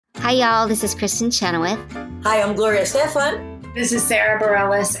Hi, y'all. This is Kristen Chenoweth. Hi, I'm Gloria Stefan. This is Sarah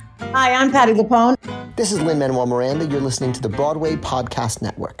Bareilles. Hi, I'm Patty Lapone. This is Lin-Manuel Miranda. You're listening to the Broadway Podcast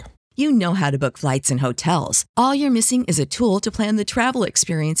Network. You know how to book flights and hotels. All you're missing is a tool to plan the travel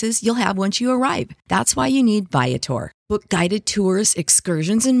experiences you'll have once you arrive. That's why you need Viator. Book guided tours,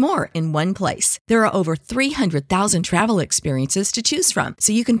 excursions, and more in one place. There are over 300,000 travel experiences to choose from,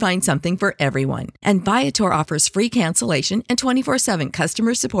 so you can find something for everyone. And Viator offers free cancellation and 24/7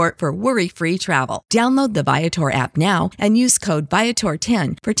 customer support for worry-free travel. Download the Viator app now and use code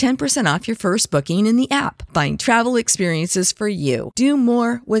Viator10 for 10% off your first booking in the app. Find travel experiences for you. Do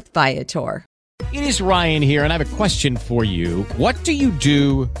more with Viator. It is Ryan here, and I have a question for you. What do you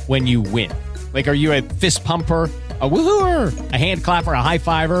do when you win? Like, are you a fist pumper, a woohooer, a hand clapper, a high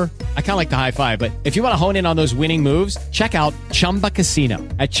fiver? I kind of like the high five, but if you want to hone in on those winning moves, check out Chumba Casino.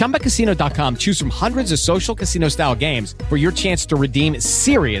 At ChumbaCasino.com, choose from hundreds of social casino-style games for your chance to redeem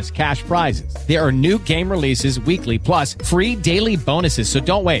serious cash prizes. There are new game releases weekly, plus free daily bonuses. So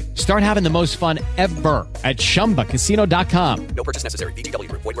don't wait. Start having the most fun ever at ChumbaCasino.com. No purchase necessary.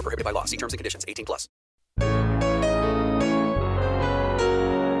 VGW. Void where prohibited by law. See terms and conditions. 18+.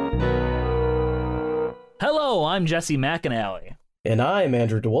 Hello, I'm Jesse McAnally. And I'm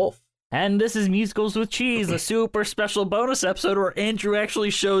Andrew DeWolf. And this is Musicals with Cheese, a super special bonus episode where Andrew actually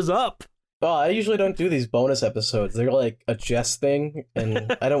shows up. Oh, I usually don't do these bonus episodes. They're like a Jess thing,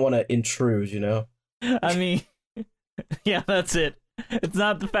 and I don't want to intrude, you know? I mean, yeah, that's it. It's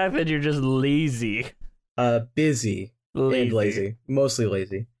not the fact that you're just lazy. Busy. And lazy. Mostly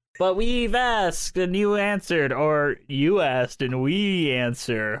lazy. But we've asked and you answered, or you asked and we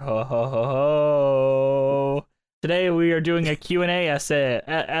answer. Ho ho ho ho. Today we are doing a Q&A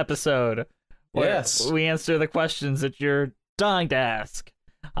episode where yes, we answer the questions that you're dying to ask.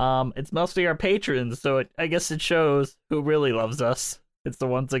 It's mostly our patrons, so I guess it shows who really loves us. It's the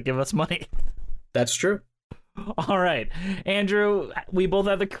ones that give us money. That's true. All right, Andrew, we both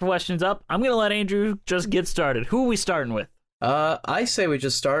have the questions up. I'm going to let Andrew just get started. Who are we starting with? I say we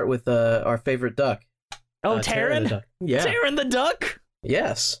just start with our favorite duck. Oh, Taryn? Yeah. Taryn the duck?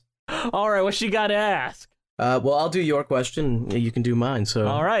 Yes. All right, what she got to ask? Well, I'll do your question. You can do mine. So.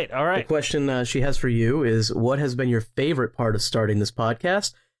 All right. The question she has for you is, what has been your favorite part of starting this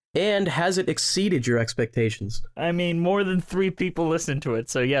podcast? And has it exceeded your expectations? I mean, more than 3 people listened to it,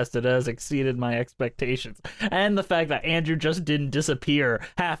 so yes, it has exceeded my expectations. And the fact that Andrew just didn't disappear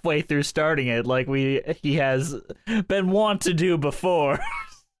halfway through starting it like he has been wont to do before.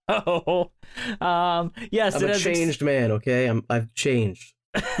 So, yes, I'm a changed man, okay? I've changed.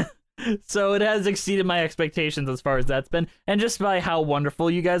 So it has exceeded my expectations as far as that's been, and just by how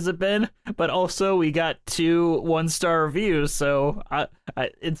wonderful you guys have been. But also, we got 2 1-star reviews, so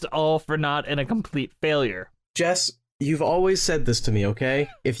it's all for naught and a complete failure. Jess, you've always said this to me, okay?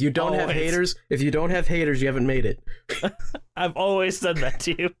 If you don't have haters, you haven't made it. I've always said that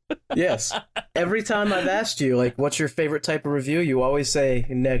to you. Yes. Every time I've asked you, like, what's your favorite type of review, you always say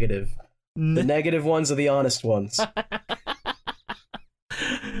negative. The negative ones are the honest ones.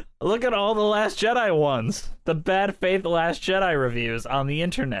 Look at all the Last Jedi ones. The bad faith Last Jedi reviews on the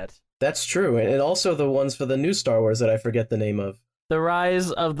internet. That's true, and also the ones for the new Star Wars that I forget the name of. The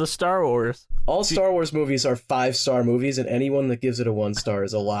Rise of the Star Wars. All Star Wars movies are 5-star movies, and anyone that gives it a 1 star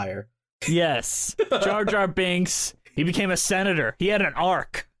is a liar. Yes. Jar Jar Binks, he became a senator. He had an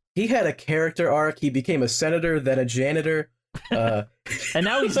arc. He had a character arc. He became a senator, then a janitor. And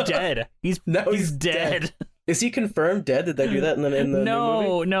now he's dead. He's dead. Is he confirmed dead? Did they do that in the new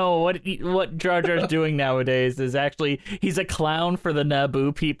movie? No. What Jar Jar's doing nowadays is actually he's a clown for the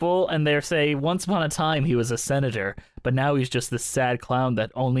Naboo people, and they say once upon a time he was a senator, but now he's just this sad clown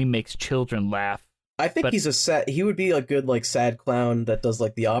that only makes children laugh. I think he would be a good like sad clown that does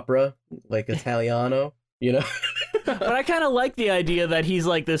like the opera, like Italiano, you know. But I kind of like the idea that he's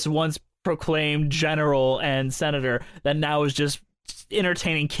like this once proclaimed general and senator that now is just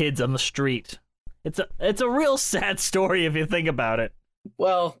entertaining kids on the street. It's a real sad story if you think about it.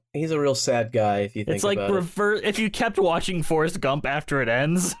 Well, he's a real sad guy if you think about it. It's like if you kept watching Forrest Gump after it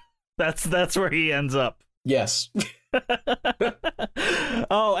ends, that's where he ends up. Yes.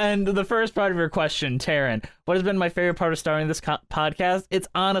 Oh, and the first part of your question, Taryn, what has been my favorite part of starting this podcast? It's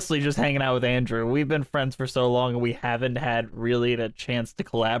honestly just hanging out with Andrew. We've been friends for so long, and we haven't had really a chance to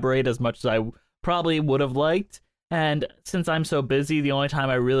collaborate as much as I probably would have liked. And since I'm so busy, the only time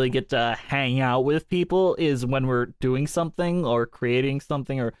I really get to hang out with people is when we're doing something or creating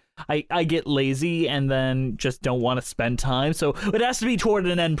something, or I get lazy and then just don't want to spend time. So it has to be toward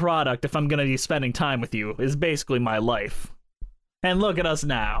an end product if I'm going to be spending time with you, is basically my life. And look at us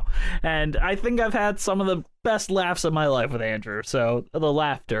now. And I think I've had some of the best laughs of my life with Andrew. So the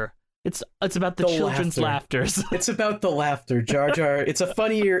laughter. It's about the children's laughters. It's about the laughter, Jar Jar. It's a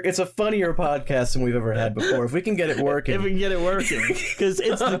funnier podcast than we've ever had before. If we can get it working. Because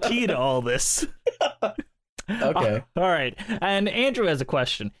it's the key to all this. Okay. All right. And Andrew has a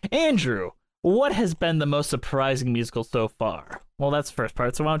question. Andrew, what has been the most surprising musical so far? Well, that's the first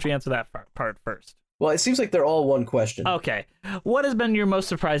part, so why don't you answer that part first? Well, it seems like they're all one question. Okay. What has been your most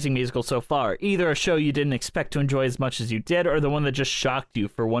surprising musical so far? Either a show you didn't expect to enjoy as much as you did, or the one that just shocked you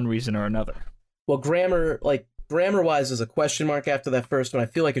for one reason or another? Well, grammar-wise is a question mark after that first one. I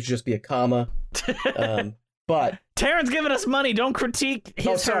feel like it should just be a comma. But Taryn's giving us money. Don't critique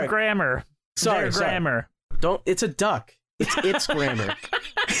her grammar. Sorry. Grammar. Don't. It's a duck. It's grammar.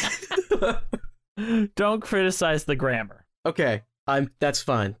 Don't criticize the grammar. Okay. That's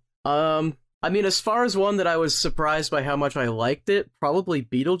fine. I mean, as far as one that I was surprised by how much I liked it, probably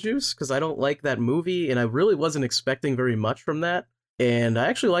Beetlejuice, because I don't like that movie, and I really wasn't expecting very much from that, and I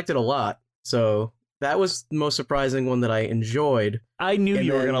actually liked it a lot. So that was the most surprising one that I enjoyed. I knew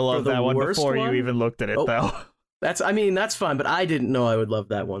you were going to love that one before you even looked at it, though. That's fine, but I didn't know I would love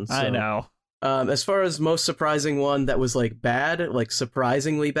that one. So. I know. As far as most surprising one that was, bad,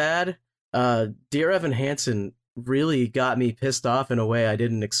 surprisingly bad, Dear Evan Hansen really got me pissed off in a way I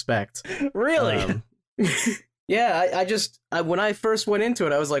didn't expect. Really? Yeah, I when I first went into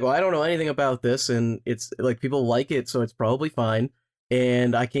it, I was like, well, I don't know anything about this, and it's people like it, so it's probably fine.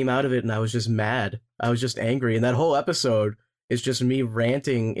 And I came out of it and I was just mad. I was just angry. And that whole episode is just me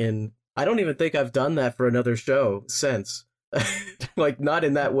ranting, and I don't even think I've done that for another show since. Not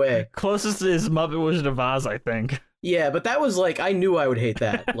in that way. Closest is Muppet Wizard of Oz, I think. Yeah, but that was I knew I would hate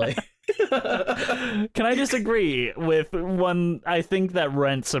that. Can I disagree with one? I think that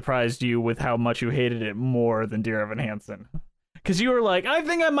Rent surprised you with how much you hated it more than Dear Evan Hansen. Because you were like, I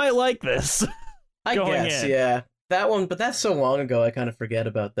think I might like this. I guess, yeah. That one, but that's so long ago, I kind of forget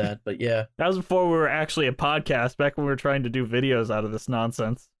about that, but yeah. That was before we were actually a podcast, back when we were trying to do videos out of this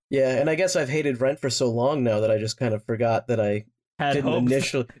nonsense. Yeah, and I guess I've hated Rent for so long now that I just kind of forgot that I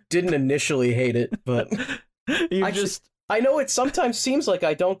didn't initially hate it, but... I know it sometimes seems like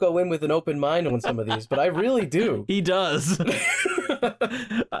I don't go in with an open mind on some of these, but I really do. He does.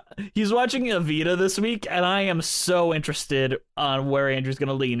 He's watching Evita this week, and I am so interested on where Andrew's going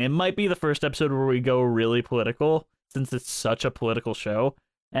to lean. It might be the first episode where we go really political, since it's such a political show,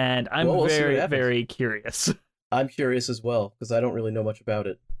 and I'm very, very curious. I'm curious as well, because I don't really know much about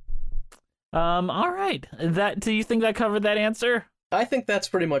it. All right. Do you think that covered that answer? I think that's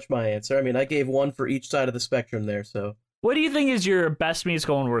pretty much my answer. I mean, I gave one for each side of the spectrum there, so... What do you think is your best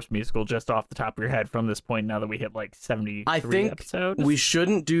musical and worst musical, just off the top of your head from this point, now that we hit 73 episodes? We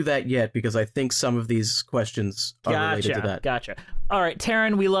shouldn't do that yet, because I think some of these questions are related to that. Gotcha. All right,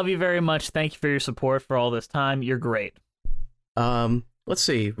 Taryn, we love you very much. Thank you for your support for all this time. You're great. Let's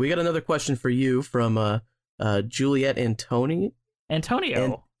see. We got another question for you from Juliet Antonio,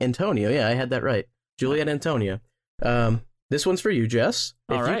 yeah, I had that right. Juliet Antonia. This one's for you, Jess.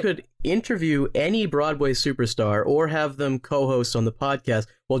 If you could interview any Broadway superstar or have them co-host on the podcast,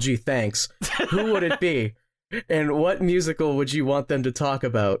 well, gee, thanks. Who would it be? And what musical would you want them to talk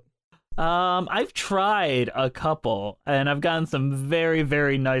about? I've tried a couple, and I've gotten some very,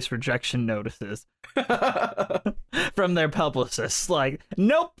 very nice rejection notices from their publicists.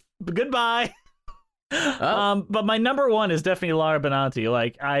 Nope, goodbye. Oh. But my number one is definitely Laura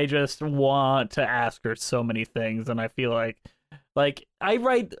Benanti. I just want to ask her so many things, and I feel like I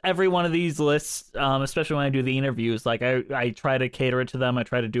write every one of these lists, especially when I do the interviews. I try to cater it to them. I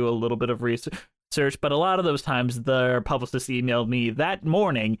try to do a little bit of research, but a lot of those times their publicist emailed me that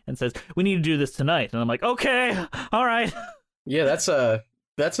morning and says, we need to do this tonight. And I'm like, okay, all right. Yeah, that's a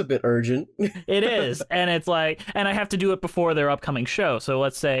bit urgent. It is. And it's and I have to do it before their upcoming show. So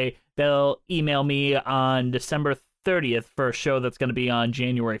let's say they'll email me on December 30th for a show that's going to be on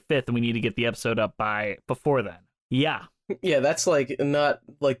January 5th, and we need to get the episode up before then. Yeah. Yeah, that's not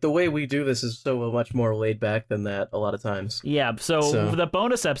the way we do this is so much more laid back than that a lot of times. Yeah, so the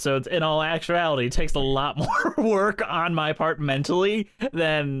bonus episodes, in all actuality, takes a lot more work on my part mentally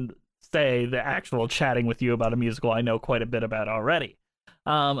than, say, the actual chatting with you about a musical I know quite a bit about already.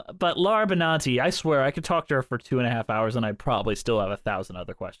 But Laura Benanti, I swear I could talk to her for 2.5 hours and I'd probably still have 1,000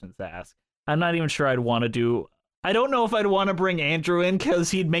 other questions to ask. I'm not even sure I'd want to do... I don't know if I'd want to bring Andrew in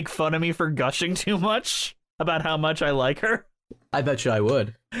because he'd make fun of me for gushing too much about how much I like her. I bet you I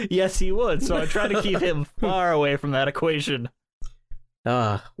would. Yes, he would, so I try to keep him far away from that equation.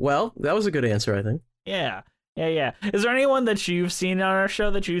 Well, that was a good answer, I think. Yeah. Yeah. Is there anyone that you've seen on our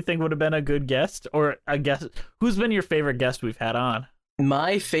show that you think would have been a good guest, or a guest? Who's been your favorite guest we've had on?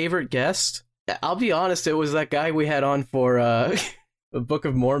 My favorite guest, I'll be honest, it was that guy we had on for the Book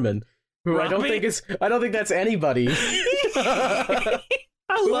of Mormon, who Robbie? I don't think that's anybody.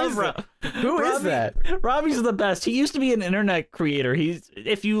 I love Rob. Who is that? Robbie's the best. He used to be an internet creator.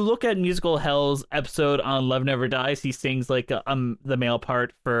 If you look at Musical Hell's episode on Love Never Dies, he sings like the male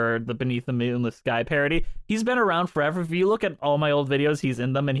part for the Beneath the Moonless Sky parody. He's been around forever. If you look at all my old videos, he's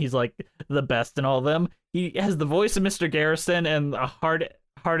in them, and he's like the best in all of them. He has the voice of Mr. Garrison and a heart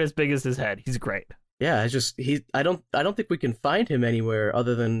as big as his head. He's great. Yeah, I don't think we can find him anywhere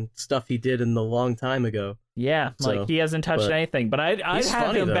other than stuff he did in the long time ago. Yeah, like he hasn't touched anything. But I'd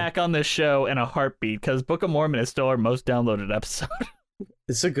have him back on this show in a heartbeat, because Book of Mormon is still our most downloaded episode.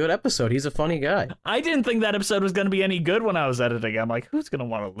 It's a good episode. He's a funny guy. I didn't think that episode was going to be any good when I was editing. I'm like, who's going to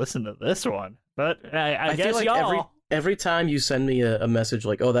want to listen to this one? But I guess feel like y'all. Every time you send me a message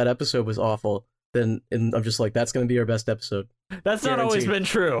like, oh, that episode was awful, and I'm just like, that's going to be our best episode. That's not always been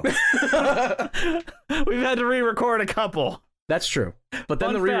true. We've had to re-record a couple. That's true. But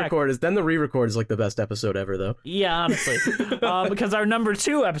then the re-record is like the best episode ever, though. Yeah, honestly. Because our number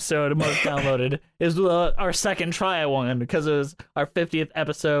 2 episode most downloaded is our second try one, because it was our 50th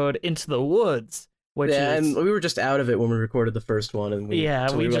episode, Into the Woods. And we were just out of it when we recorded the first one, and we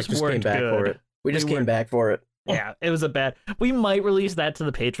just weren't came back good. for it. We came back for it. Yeah, it was a bad. We might release that to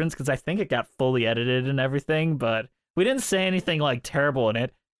the patrons, because I think it got fully edited and everything, but we didn't say anything like terrible in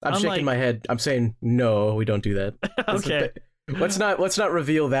it. I'm shaking my head. I'm saying no, we don't do that. Okay. Let's not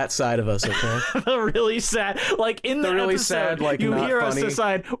reveal that side of us, okay? The really sad, like in the really episode, sad, like you not hear funny. us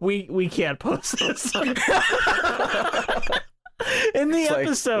decide we can't post this. In the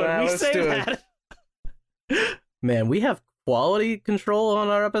episode, we say that. Man, we have quality control on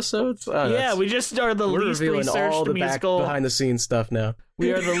our episodes. Yeah, we just are the least researched all the musical behind the scenes stuff now.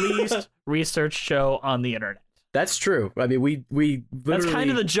 We are the least researched show on the internet. That's true. I mean, we literally... That's kind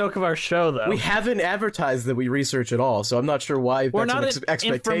of the joke of our show, though. We haven't advertised that we research at all, so I'm not sure why we're that's not an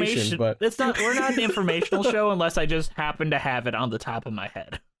expectation, but... We're not an informational show unless I just happen to have it on the top of my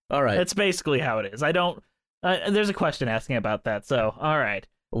head. All right. That's basically how it is. I don't... there's a question asking about that, so, all right.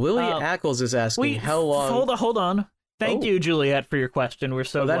 Lily Ackles is asking how long... Hold on. Thank you, Juliet, for your question. We're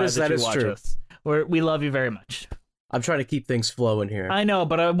so glad that you watch us. We love you very much. I'm trying to keep things flowing here. I know,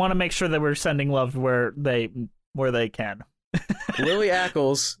 but I want to make sure that we're sending love where they can. Lily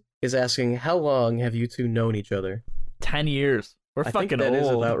Ackles is asking, how long have you two known each other? 10 years. We're fucking old. That is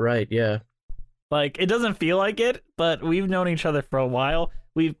about right, yeah. Like, it doesn't feel like it, but we've known each other for a while.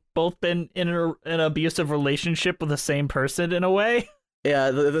 We've both been in an abusive relationship with the same person in a way.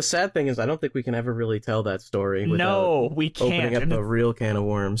 Yeah, the sad thing is I don't think we can ever really tell that story without we can't. Opening up a real can of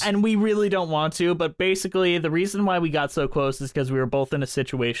worms. And we really don't want to, but basically the reason why we got so close is because we were both in a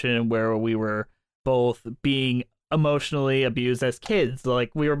situation where we were both being emotionally abused as kids. Like,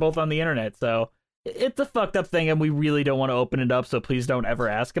 we were both on the internet, so it's a fucked up thing, and we really don't want to open it up, so please don't ever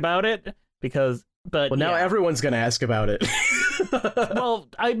ask about it, because... But now everyone's going to ask about it. Well,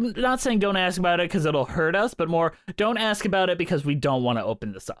 I'm not saying don't ask about it because it'll hurt us, but more, don't ask about it because we don't want to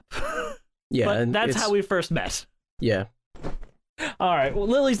open this up. Yeah. But that's how we first met. Yeah. All right. Well,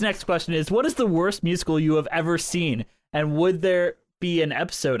 Lily's next question is, what is the worst musical you have ever seen, and would there be an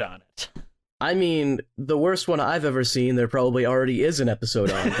episode on it? I mean, the worst one I've ever seen, there probably already is an episode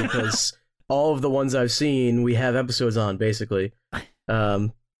on, because all of the ones I've seen, we have episodes on, basically.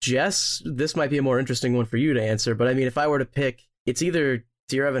 Jess, this might be a more interesting one for you to answer, but I mean, if I were to pick, it's either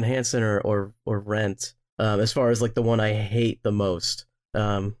Dear Evan Hansen or Rent, as far as like the one I hate the most.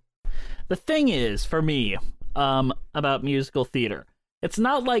 The thing is, for me, about musical theater, it's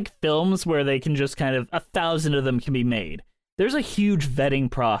not like films where they can just kind of 1,000 of them can be made. There's a huge vetting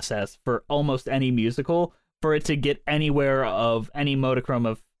process for almost any musical for it to get anywhere of any modicum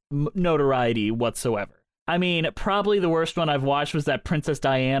of notoriety whatsoever. I mean, probably the worst one I've watched was that Princess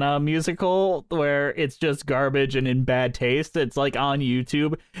Diana musical where it's just garbage and in bad taste. It's like on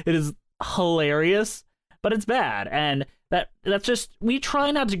YouTube. It is hilarious, but it's bad. And that's just, we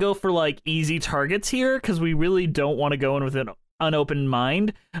try not to go for like easy targets here because we really don't want to go in with an unopened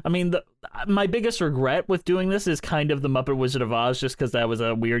mind. I mean, my biggest regret with doing this is kind of the Muppet Wizard of Oz, just because that was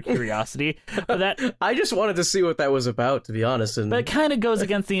a weird curiosity. But that I just wanted to see what that was about, to be honest. And that kind of goes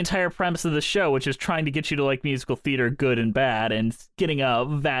against the entire premise of the show, which is trying to get you to like musical theater, good and bad, and getting a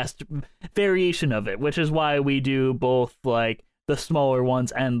vast variation of it, which is why we do both like the smaller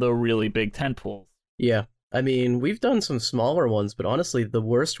ones and the really big tentpoles. Yeah. I mean, we've done some smaller ones, but honestly, the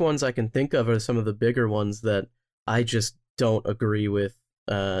worst ones I can think of are some of the bigger ones that I just don't agree with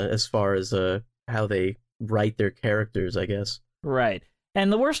as far as how they write their characters, I guess. Right.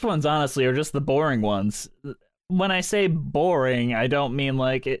 And the worst ones, honestly, are just the boring ones. When I say boring, I don't mean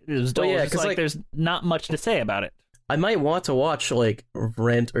like it was dull. It's just like there's not much to say about it. I might want to watch like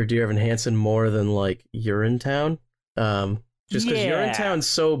Rent or Dear Evan Hansen more than like Urinetown. Just because Urinetown's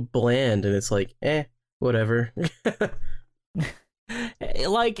so bland and it's like, whatever.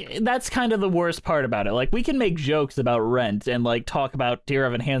 Like, that's kind of the worst part about it. Like, we can make jokes about Rent and like talk about Dear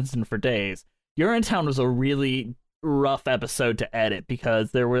Evan Hansen for days. Urinetown was a really rough episode to edit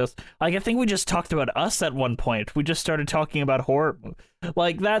because there was, like, I think we just talked about Us at one point. We just started talking about horror.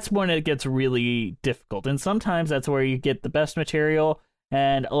 Like, that's when it gets really difficult. And sometimes that's where you get the best material,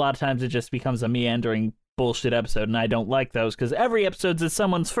 and a lot of times it just becomes a meandering bullshit episode, and I don't like those because every episode's is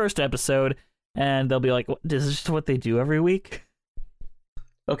someone's first episode, and they'll be like, "This is just what they do every week."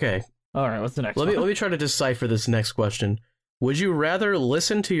 Okay. All right, what's the next one? Let me try to decipher this next question. Would you rather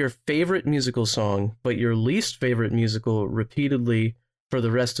listen to your favorite musical song, but your least favorite musical repeatedly for the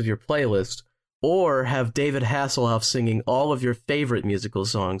rest of your playlist, or have David Hasselhoff singing all of your favorite musical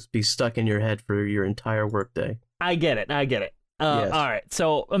songs be stuck in your head for your entire workday? I get it. Yes. All right,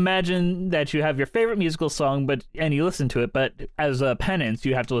 so imagine that you have your favorite musical song, and you listen to it, but as a penance,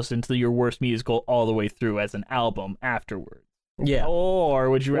 you have to listen to your worst musical all the way through as an album afterwards. Yeah. Or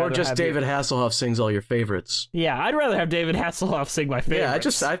would you rather Or just have David Hasselhoff sings all your favorites. Yeah, I'd rather have David Hasselhoff sing my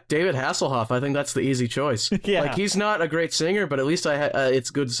favorites. Yeah, David Hasselhoff, I think that's the easy choice. Yeah. Like, he's not a great singer, but at least it's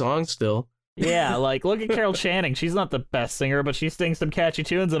good songs still. Yeah, like, look at Carol Channing. She's not the best singer, but she sings some catchy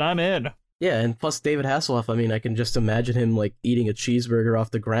tunes, and I'm in. Yeah, and plus David Hasselhoff, I mean, I can just imagine him, like, eating a cheeseburger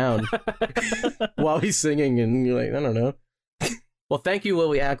off the ground while he's singing, and you're like, I don't know. Well, thank you,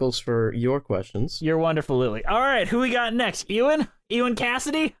 Lily Ackles, for your questions. You're wonderful, Lily. All right, who we got next? Ewan? Ewan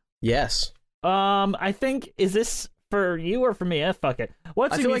Cassidy? Yes. I think, is this for you or for me? Fuck it.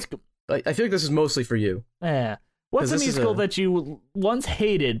 I feel like this is mostly for you. Yeah. What's a musical that you once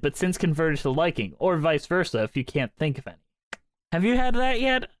hated but since converted to liking, or vice versa if you can't think of any? Have you had that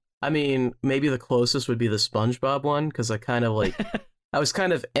yet? I mean, maybe the closest would be the SpongeBob one, because I kind of like... I was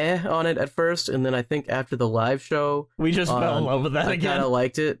kind of on it at first, and then I think after the live show... We just fell in love with that again. I kind of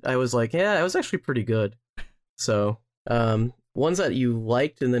liked it. I was like, yeah, it was actually pretty good. So, ones that you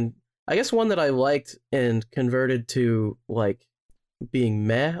liked, and then... I guess one that I liked and converted to, like, being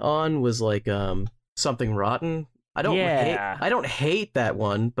meh on was, like, Something Rotten. I don't hate that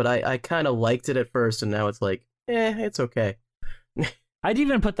one, but I kind of liked it at first, and now it's like, it's okay. I'd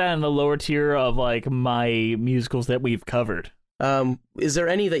even put that in the lower tier of, like, my musicals that we've covered. Is there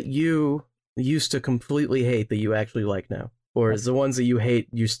any that you used to completely hate that you actually like now? Or is the ones that you hate,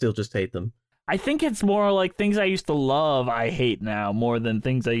 you still just hate them? I think it's more like things I used to love, I hate now, more than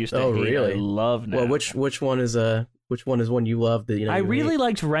things I used to hate, really? I love now. Well, which one is one you love that, you know? I really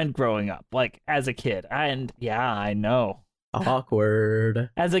liked Rent growing up, like, as a kid. And, yeah, I know. Awkward.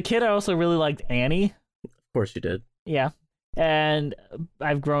 As a kid, I also really liked Annie. Of course you did. Yeah. And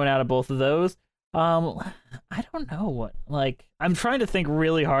I've grown out of both of those. I don't know what, like, I'm trying to think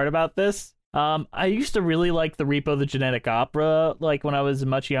really hard about this. I used to really like the Repo the Genetic Opera, like, when I was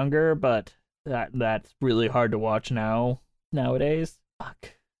much younger, but that's really hard to watch nowadays.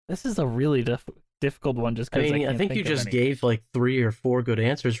 Fuck. This is a really difficult one just because I think you just gave, like, 3 or 4 good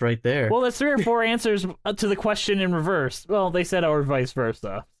answers right there. Well, that's 3 or 4 answers to the question in reverse. Well, they said or vice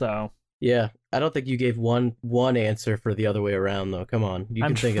versa, so... Yeah, I don't think you gave one answer for the other way around, though. Come on.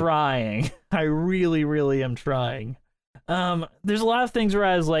 I'm trying. I really, really am trying. There's a lot of things where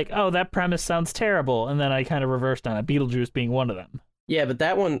I was like, oh, that premise sounds terrible, and then I kind of reversed on it, Beetlejuice being one of them. Yeah, but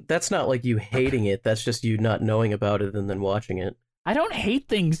that one, that's not like you hating it. That's just you not knowing about it and then watching it. I don't hate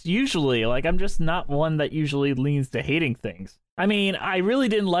things usually. Like, I'm just not one that usually leans to hating things. I mean, I really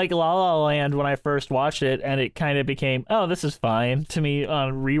didn't like La La Land when I first watched it, and it kind of became, oh, this is fine to me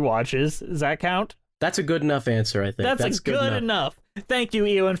on rewatches. Does that count? That's a good enough answer, I think. That's good enough. Thank you,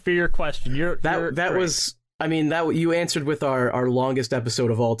 Ewan, for your question. That was, I mean, that you answered with our longest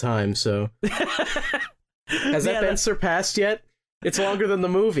episode of all time, so... Has that been surpassed yet? It's longer than the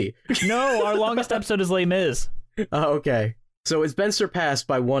movie. No, our longest episode is Les Mis. Oh, okay. So it's been surpassed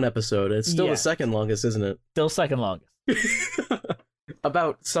by 1 episode. It's still the second longest, isn't it? Still second longest.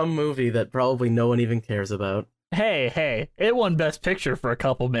 About some movie that probably no one even cares about. Hey, it won Best Picture for a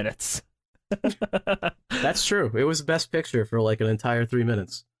couple minutes. That's true. It was Best Picture for like an entire 3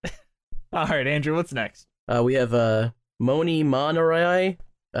 minutes. All right, Andrew, what's next? We have Moni Monorai.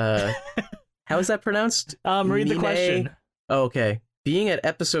 How is that pronounced? Read the question. Oh, okay. Being at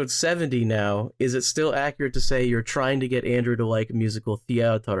episode 70 now, is it still accurate to say you're trying to get Andrew to like musical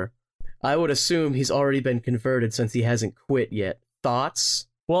theater? I would assume he's already been converted since he hasn't quit yet. Thoughts?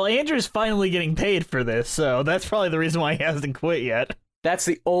 Well, Andrew's finally getting paid for this, so that's probably the reason why he hasn't quit yet. That's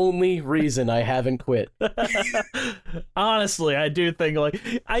the only reason I haven't quit. Honestly, I do think,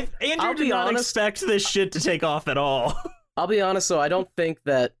 Andrew did not expect this shit to take off at all. I'll be honest, though, I don't think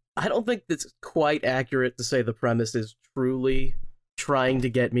it's quite accurate to say the premise is truly trying to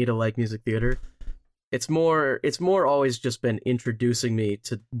get me to like music theater. It's more always just been introducing me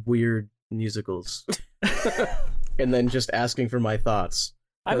to weird musicals. And then just asking for my thoughts.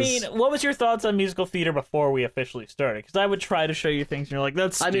 I mean, what was your thoughts on musical theater before we officially started? Because I would try to show you things, and you're like,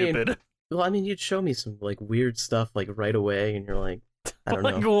 "That's stupid." You'd show me some like weird stuff like right away, and you're like, "I don't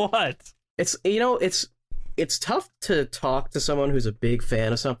know." Like what? It's tough to talk to someone who's a big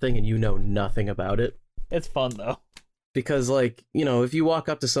fan of something and you know nothing about it. It's fun though, because if you walk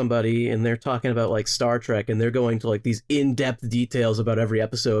up to somebody and they're talking about like Star Trek and they're going to like these in-depth details about every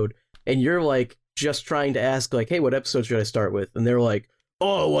episode, and you're like just trying to ask like, "Hey, what episode should I start with?" And they're like,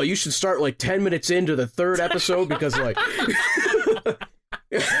 "Oh, well, you should start like 10 minutes into the third episode because like..."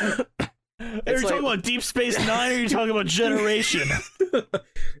 Are you talking about Deep Space Nine or are you talking about Generation?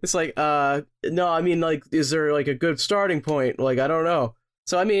 It's like, no, I mean, like, is there like a good starting point? Like, I don't know.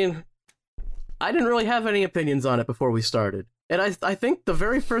 So, I mean, I didn't really have any opinions on it before we started. And I think the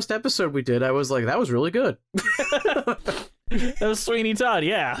very first episode we did, I was like, that was really good. That was Sweeney Todd,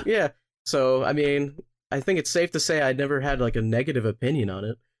 yeah. Yeah. So, I mean, I think it's safe to say I'd never had like a negative opinion on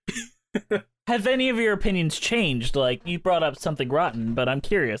it. Have any of your opinions changed? Like, you brought up something rotten, but I'm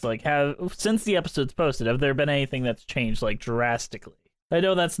curious, like, since the episode's posted, have there been anything that's changed, like, drastically? I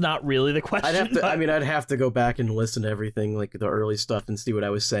know that's not really the question. I'd have to go back and listen to everything, like, the early stuff and see what I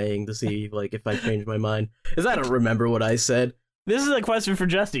was saying to see, like, if I changed my mind. Because I don't remember what I said. This is a question for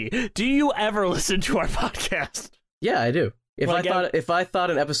Jesse. Do you ever listen to our podcast? Yeah, I do. If I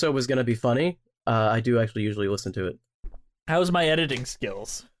thought an episode was going to be funny, I do actually usually listen to it. How's my editing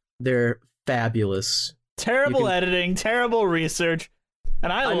skills? They're fabulous. Terrible editing, terrible research,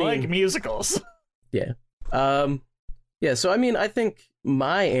 and I like musicals. Yeah. Yeah, so I mean, I think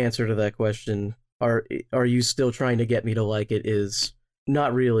my answer to that question, are you still trying to get me to like it, is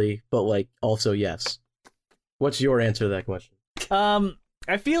not really, but like also yes. What's your answer to that question?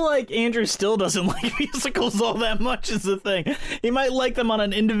 I feel like Andrew still doesn't like musicals all that much is the thing. He might like them on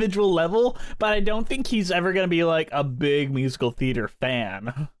an individual level, but I don't think he's ever going to be like a big musical theater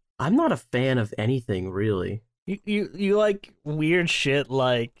fan. I'm not a fan of anything, really. You like weird shit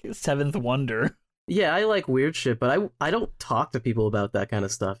like Seventh Wonder. Yeah, I like weird shit, but I don't talk to people about that kind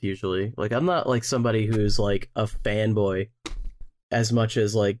of stuff usually. Like, I'm not like somebody who's like a fanboy as much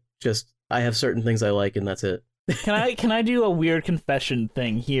as like just I have certain things I like and that's it. Can I do a weird confession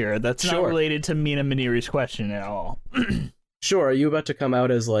thing here that's not related to Mina Maniri's question at all? Sure. Are you about to come out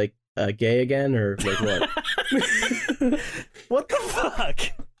as like gay again or like what? What the fuck?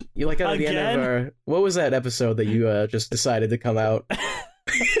 You like at the end of our... What was that episode that you just decided to come out?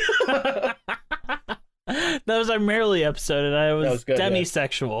 That was our Merrily episode, and I was good,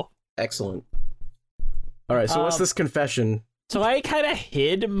 demisexual. Yeah. Excellent. All right, so what's this confession? So I kind of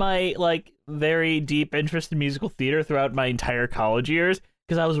hid my like very deep interest in musical theater throughout my entire college years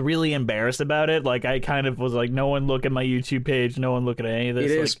because I was really embarrassed about it. Like, I kind of was like, no one look at my YouTube page, no one look at any of this.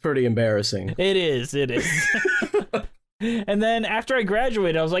 It is pretty embarrassing. It is. And then after I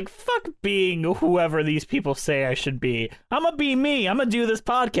graduated, I was like, fuck being whoever these people say I should be. I'm gonna be me. I'm gonna do this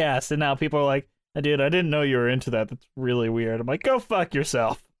podcast. And now people are like, dude, I didn't know you were into that. That's really weird. I'm like, go fuck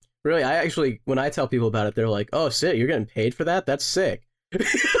yourself. Really, I actually, when I tell people about it, they're like, oh, sick, you're getting paid for that? That's sick.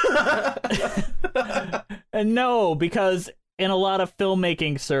 And no, because in a lot of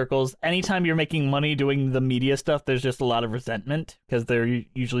filmmaking circles, anytime you're making money doing the media stuff, there's just a lot of resentment because they're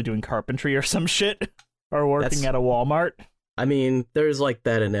usually doing carpentry or some shit or working at a Walmart. I mean, there's like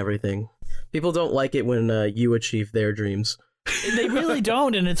that in everything. People don't like it when you achieve their dreams. They really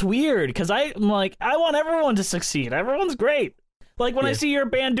don't, and it's weird because I'm like, I want everyone to succeed. Everyone's great. Like, when I see your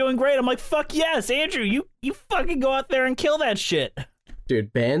band doing great, I'm like, fuck yes, Andrew, you fucking go out there and kill that shit.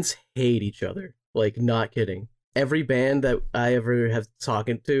 Dude, bands hate each other. Like, not kidding. Every band that I ever have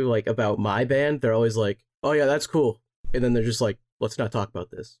talking to, like, about my band, they're always like, oh yeah, that's cool. And then they're just like, let's not talk about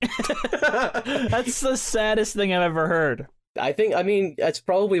this. That's the saddest thing I've ever heard. I mean, that's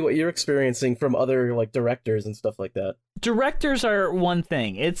probably what you're experiencing from other, like, directors and stuff like that. Directors are one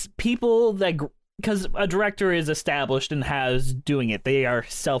thing. It's people that... Because a director is established and has doing it. They are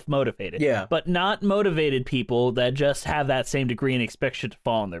self-motivated. Yeah. But not motivated people that just have that same degree and expect shit to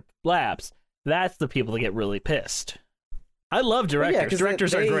fall in their laps. That's the people that get really pissed. I love directors. Yeah,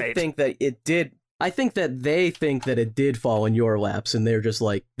 directors are great. I think that they think that it did fall in your laps and they're just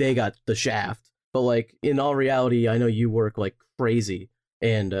like, they got the shaft. But like, in all reality, I know you work like crazy.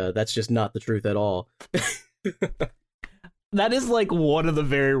 and that's just not the truth at all. That is like one of the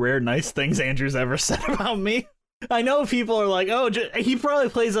very rare nice things Andrew's ever said about me. I know people are like, oh, he probably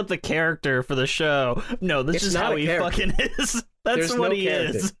plays up the character for the show. No, this is how he fucking is. That's what he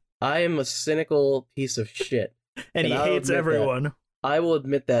is. I am a cynical piece of shit. And he hates everyone. I will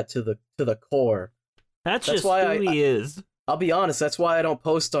admit that to the core. That's just why who he is. I'll be honest, that's why I don't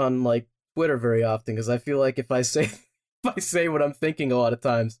post on like Twitter very often, because I feel like if I say what I'm thinking a lot of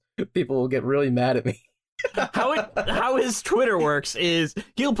times, people will get really mad at me. How his Twitter works is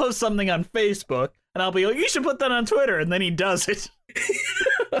he'll post something on Facebook, and I'll be like, you should put that on Twitter, and then he does it.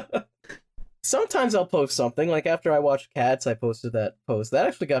 Sometimes I'll post something, like after I watched Cats, I posted that post. That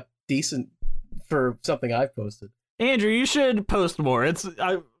actually got decent for something I've posted. Andrew, you should post more.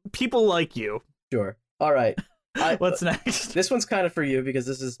 People like you. Sure. All right. What's next? This one's kind of for you, because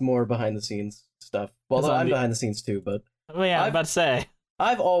this is more behind-the-scenes stuff. Well, I'm behind-the-scenes too, but... Oh, yeah, I'm about to say.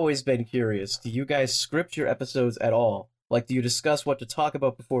 I've always been curious, do you guys script your episodes at all? Like, do you discuss what to talk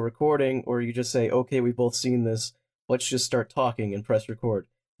about before recording, or you just say, okay, we've both seen this, let's just start talking and press record?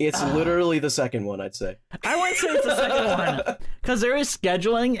 It's literally the second one, I'd say. I wouldn't say it's the second one, because there is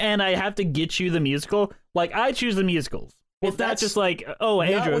scheduling, and I have to get you the musical. Like, I choose the musicals. Well, it's not just like, oh,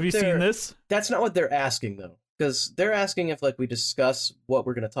 Andrew, have you seen this? That's not what they're asking, though. Because they're asking if, like, we discuss what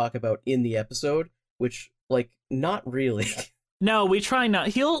we're going to talk about in the episode, which, like, not really. No, we try not.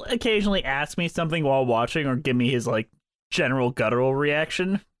 He'll occasionally ask me something while watching or give me his, like, general guttural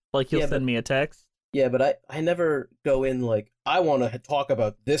reaction. Like, he'll send me a text. Yeah, but I never go in, like, I want to talk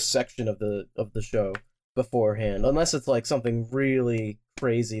about this section of the show beforehand, unless it's, like, something really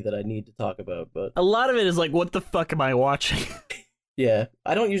crazy that I need to talk about. But a lot of it is, like, what the fuck am I watching? Yeah,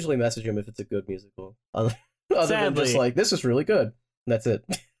 I don't usually message him if it's a good musical. Other than just, like, this is really good. That's it.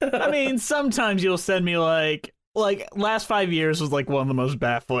 I mean, sometimes you'll send me, like, last 5 years was, like, one of the most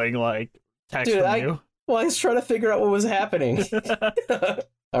baffling, like, texts from you. Well, I was trying to figure out what was happening.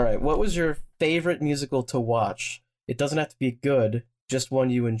 All right, what was your favorite musical to watch? It doesn't have to be good, just one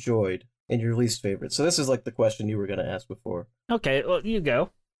you enjoyed, and your least favorite. So this is, like, the question you were going to ask before. Okay, well, you go.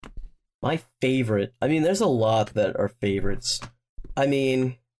 My favorite? I mean, there's a lot that are favorites. I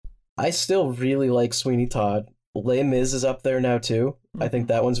mean, I still really like Sweeney Todd. Les Mis is up there now, too. I think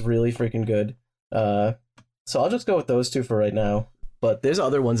that one's really freaking good. So I'll just go with those two for right now. But there's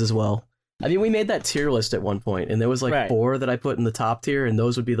other ones as well. I mean, we made that tier list at one point, and there was like 4 that I put in the top tier, and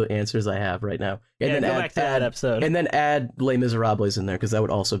those would be the answers I have right now. And then go back to that episode. And then add Les Miserables in there, because that would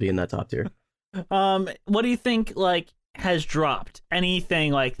also be in that top tier. What do you think, like, has dropped?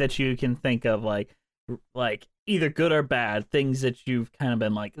 Anything, like, that you can think of, like either good or bad, things that you've kind of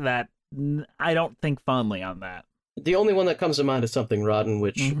been like, that I don't think fondly on that. The only one that comes to mind is Something Rotten,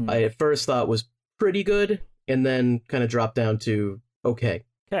 which I at first thought was pretty good, and then kind of dropped down to okay.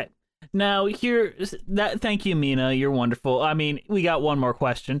 Okay. Now, thank you, Mina. You're wonderful. I mean, we got one more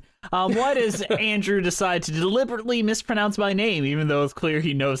question. Why does Andrew decide to deliberately mispronounce my name, even though it's clear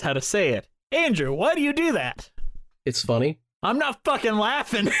he knows how to say it? Andrew, why do you do that? It's funny. I'm not fucking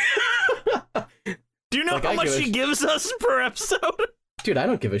laughing. Do you know how much he gives us per episode? Dude, I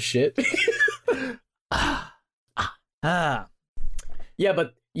don't give a shit. Yeah,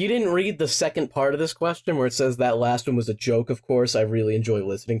 but you didn't read the second part of this question where it says that last one was a joke, of course. I really enjoy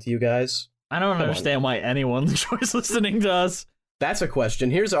listening to you guys. I don't understand why anyone enjoys listening to us. That's a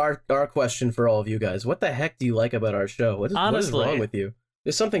question. Here's our question for all of you guys. What the heck do you like about our show? What is wrong with you?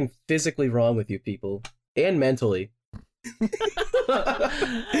 There's something physically wrong with you people. And mentally.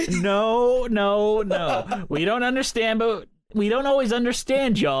 No. We don't understand, but we don't always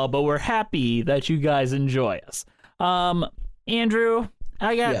understand y'all, but we're happy that you guys enjoy us. Andrew,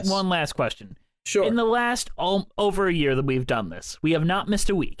 I got one last question. Sure. In the last over a year that we've done this, we have not missed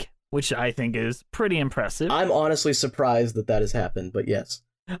a week, which I think is pretty impressive. I'm honestly surprised that has happened, but yes.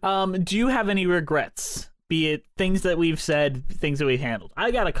 Do you have any regrets? Be it things that we've said, things that we've handled.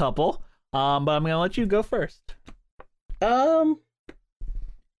 I got a couple, but I'm going to let you go first. I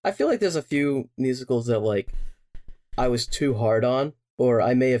feel like there's a few musicals that, like, I was too hard on, or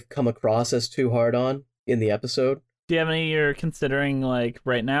I may have come across as too hard on in the episode. Do you have any you're considering, like,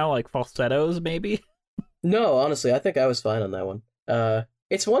 right now, like falsettos, maybe? No, honestly, I think I was fine on that one.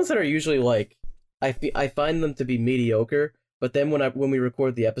 It's ones that are usually, like, I find them to be mediocre, but then when we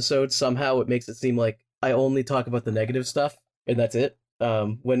record the episode, somehow it makes it seem like I only talk about the negative stuff, and that's it.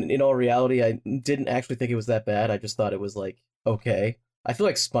 When in all reality, I didn't actually think it was that bad. I just thought it was, like, okay. I feel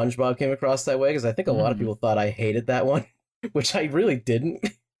like SpongeBob came across that way, because I think a lot of people thought I hated that one, which I really didn't.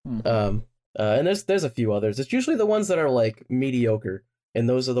 And there's a few others. It's usually the ones that are, like, mediocre, and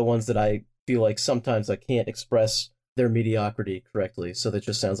those are the ones that I feel like sometimes I can't express their mediocrity correctly, so that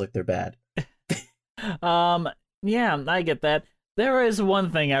just sounds like they're bad. Yeah, I get that. There is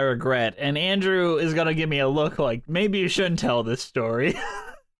one thing I regret, and Andrew is gonna give me a look like maybe you shouldn't tell this story.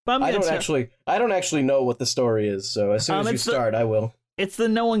 But I don't actually know what the story is, so as soon as you start, I will. It's the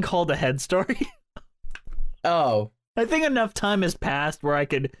no one called ahead story. Oh. I think enough time has passed where I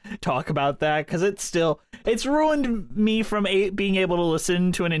could talk about that, because it's ruined me from being able to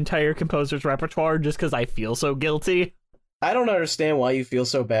listen to an entire composer's repertoire just because I feel so guilty. I don't understand why you feel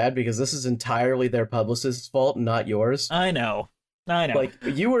so bad, because this is entirely their publicist's fault, not yours. I know. Like,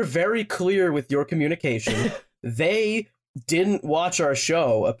 you were very clear with your communication. They didn't watch our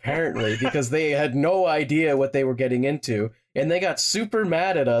show, apparently, because they had no idea what they were getting into, and they got super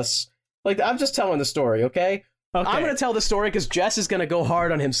mad at us. Like, I'm just telling the story, okay? I'm going to tell the story because Jess is going to go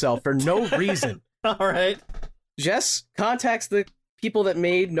hard on himself for no reason. All right. Jess contacts the people that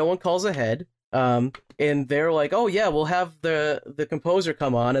made No One Calls Ahead, and they're like, oh yeah, we'll have the composer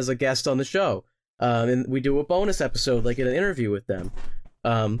come on as a guest on the show. And we do a bonus episode, like an interview with them.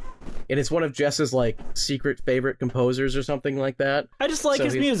 And it's one of Jess's like secret favorite composers or something like that. I just like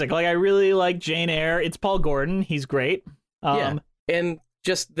his music. Like, I really like Jane Eyre. It's Paul Gordon. He's great. Yeah. And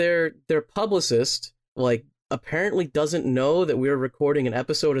just their publicist, like, apparently doesn't know that we're recording an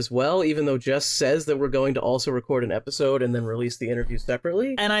episode as well, even though Jess says that we're going to also record an episode and then release the interview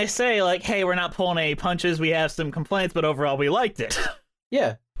separately. And I say, like, hey, we're not pulling any punches. We have some complaints, but overall we liked it.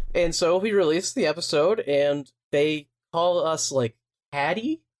 Yeah. And so we released the episode, and they call us, like,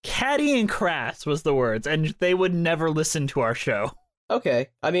 catty? Catty and crass was the words, and they would never listen to our show. Okay.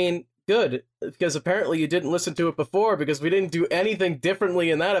 I mean, good, because apparently you didn't listen to it before, because we didn't do anything differently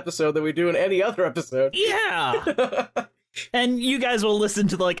in that episode than we do in any other episode. Yeah! And you guys will listen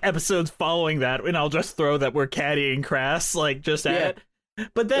to, like, episodes following that, and I'll just throw that we're catty and crass, like, just at it.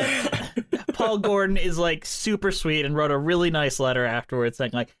 But then Paul Gordon is, like, super sweet and wrote a really nice letter afterwards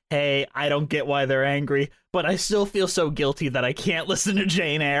saying, like, hey, I don't get why they're angry, but I still feel so guilty that I can't listen to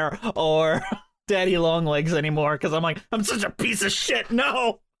Jane Eyre or Daddy Longlegs anymore, because I'm like, I'm such a piece of shit,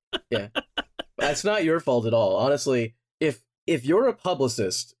 no! Yeah. That's not your fault at all. Honestly, if you're a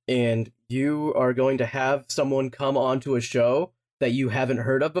publicist and you are going to have someone come onto a show that you haven't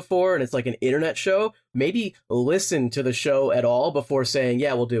heard of before, and it's like an internet show, maybe listen to the show at all before saying,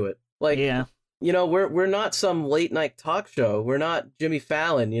 yeah, we'll do it. Like, yeah. You know, we're not some late night talk show. We're not Jimmy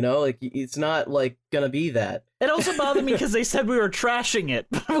Fallon, you know? Like, it's not, like, gonna be that. It also bothered me because they said we were trashing it,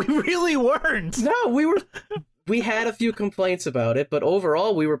 but we really weren't. No, we had a few complaints about it, but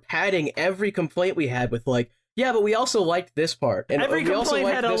overall we were padding every complaint we had with, like, yeah, but we also liked this part. And every complaint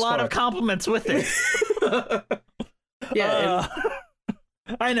had a lot of compliments with it. Yeah,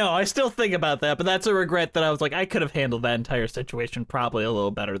 I know, I still think about that, but that's a regret that I was like, I could have handled that entire situation probably a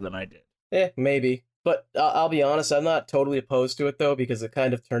little better than I did. Maybe. But I'll be honest, I'm not totally opposed to it, though, because it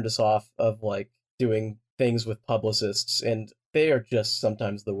kind of turned us off of, like, doing things with publicists, and they are just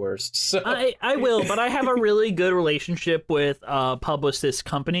sometimes the worst. So. I will, but I have a really good relationship with a publicist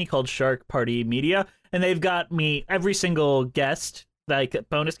company called Shark Party Media, and they've got me every single guest, like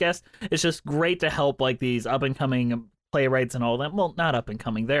bonus guest. It's just great to help, like, these up-and-coming playwrights and all that. Well, not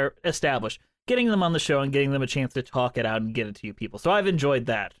up-and-coming, they're established. Getting them on the show and getting them a chance to talk it out and get it to you people. So I've enjoyed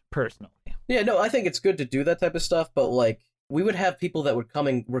that, personally. Yeah, no, I think it's good to do that type of stuff, but, like, we would have people that were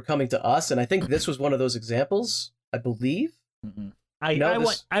coming to us, and I think this was one of those examples, I believe.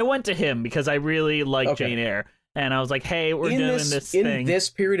 I went to him because I really like Jane Eyre, and I was like, hey, we're doing this thing. In this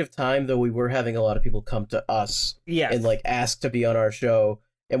period of time, though, we were having a lot of people come to us and, like, ask to be on our show,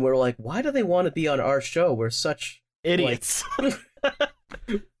 and we're like, why do they want to be on our show? We're such idiots. Like,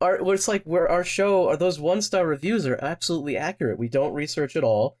 it's like our show, those 1-star reviews are absolutely accurate. We don't research at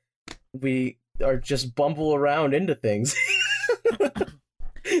all. We are just bumble around into things.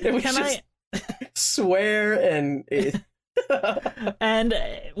 And we swear and... And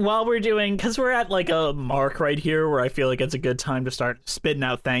while we're doing, because we're at like a mark right here where I feel like it's a good time to start spitting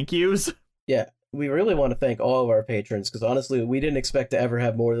out thank yous. Yeah, we really want to thank all of our patrons, because honestly, we didn't expect to ever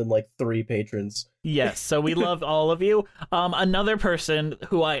have more than like 3 patrons. Yes, so we love all of you. Another person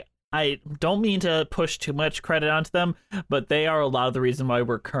who I don't mean to push too much credit onto them, but they are a lot of the reason why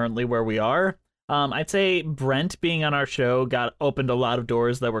we're currently where we are. I'd say Brent being on our show opened a lot of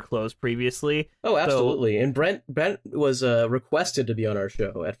doors that were closed previously. Oh, absolutely. And Brent was requested to be on our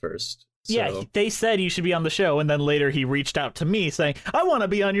show at first. So. Yeah, they said you should be on the show, and then later he reached out to me saying, I want to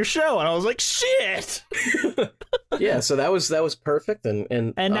be on your show, and I was like, shit! Yeah, so that was perfect,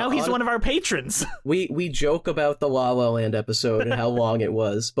 and now he's one of our patrons. We joke about the La La Land episode and how long it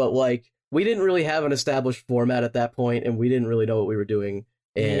was, but like we didn't really have an established format at that point, and we didn't really know what we were doing.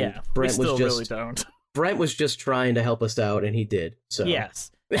 And yeah, Brent we still was just really don't. Brent was just trying to help us out, and he did. So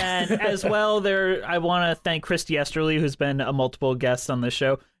yes. And as well, I want to thank Christy Esterly, who's been a multiple guest on this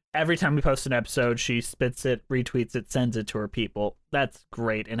show. Every time we post an episode, she spits it, retweets it, sends it to her people. That's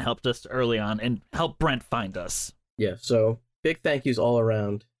great and helped us early on and helped Brent find us. Yeah, so big thank yous all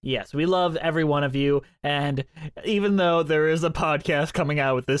around. Yes, we love every one of you. And even though there is a podcast coming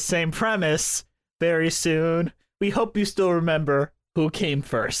out with this same premise very soon, we hope you still remember who came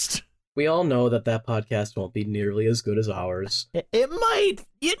first. We all know that podcast won't be nearly as good as ours. It might.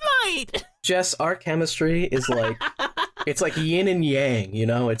 It might. Jess, our chemistry is like, it's like yin and yang, you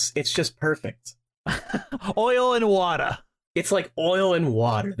know? It's just perfect. Oil and water. It's like oil and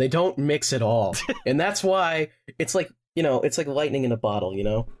water. They don't mix at all. And that's why it's like, you know, it's like lightning in a bottle, you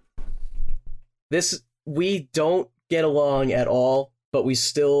know? We don't get along at all, but we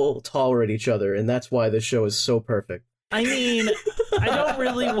still tolerate each other. And that's why this show is so perfect. I mean, I don't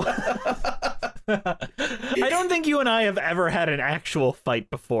really... I don't think you and I have ever had an actual fight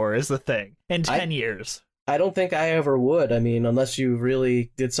before, is the thing, in 10 years. I don't think I ever would. I mean, unless you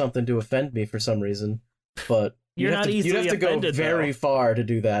really did something to offend me for some reason. But you'd have to go very far to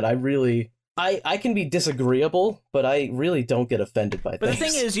do that. I can be disagreeable, but I really don't get offended by things. But the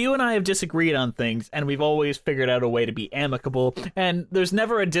thing is, you and I have disagreed on things, and we've always figured out a way to be amicable, and there's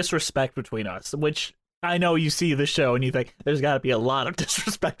never a disrespect between us, which... I know you see the show and you think there's got to be a lot of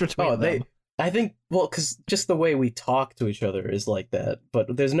disrespect between them. I think, well, because just the way we talk to each other is like that,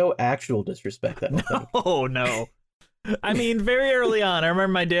 but there's no actual disrespect, I don't think. Oh, no. I mean, very early on, I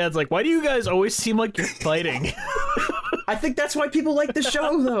remember my dad's like, why do you guys always seem like you're fighting? I think that's why people like the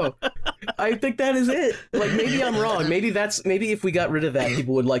show, though. I think that is it. Like, maybe I'm wrong. Maybe if we got rid of that,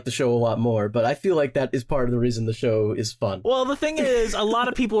 people would like the show a lot more. But I feel like that is part of the reason the show is fun. Well, the thing is, a lot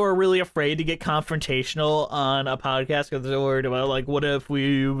of people are really afraid to get confrontational on a podcast because they're worried about, like, what if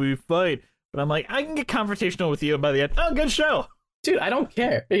we fight? But I'm like, I can get confrontational with you, and by the end, oh, good show. Dude, I don't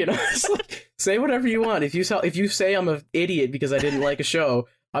care. You know, it's like, say whatever you want. If you say I'm an idiot because I didn't like a show,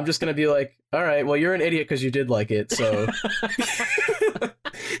 I'm just gonna be like, all right, well, you're an idiot because you did like it, so.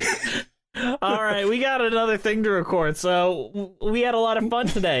 All right, we got another thing to record, so we had a lot of fun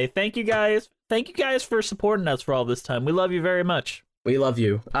today. Thank you guys for supporting us for all this time. We love you very much. We love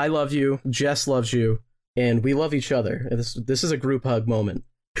you. I love you. Jess loves you, and we love each other. This is a group hug moment.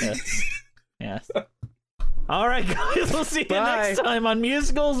 Yes. All right, guys, we'll see you next time on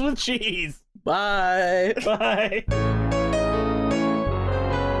Musicals with Cheese. Bye. Bye.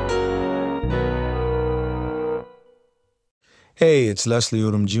 Hey, it's Leslie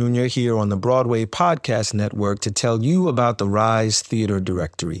Odom Jr. here on the Broadway Podcast Network to tell you about the Rise Theater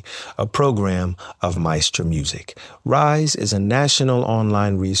Directory, a program of Maestro Music. Rise is a national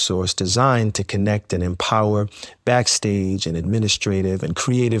online resource designed to connect and empower backstage and administrative and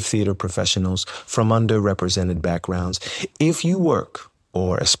creative theater professionals from underrepresented backgrounds. If you work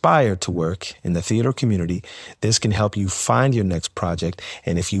or aspire to work in the theater community, this can help you find your next project.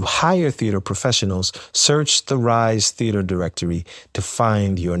 And if you hire theater professionals, search the Rise Theater Directory to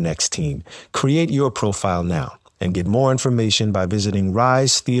find your next team. Create your profile now and get more information by visiting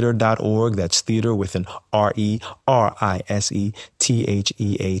risetheater.org. That's theater with an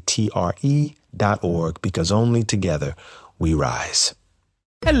RERISETHEATRE.org, because only together we rise.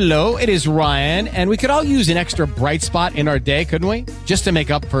 Hello, it is Ryan, and we could all use an extra bright spot in our day, couldn't we? Just to make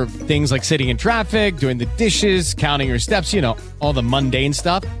up for things like sitting in traffic, doing the dishes, counting your steps, you know, all the mundane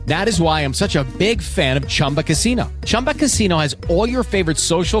stuff. That is why I'm such a big fan of Chumba Casino. Chumba Casino has all your favorite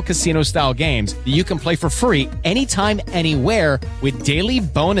social casino-style games that you can play for free anytime, anywhere with daily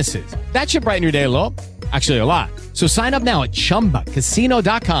bonuses. That should brighten your day a little. Actually, a lot. So sign up now at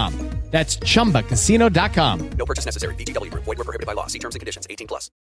ChumbaCasino.com. That's ChumbaCasino.com. No purchase necessary. VGW Group. Void where prohibited by law. See terms and conditions. 18+.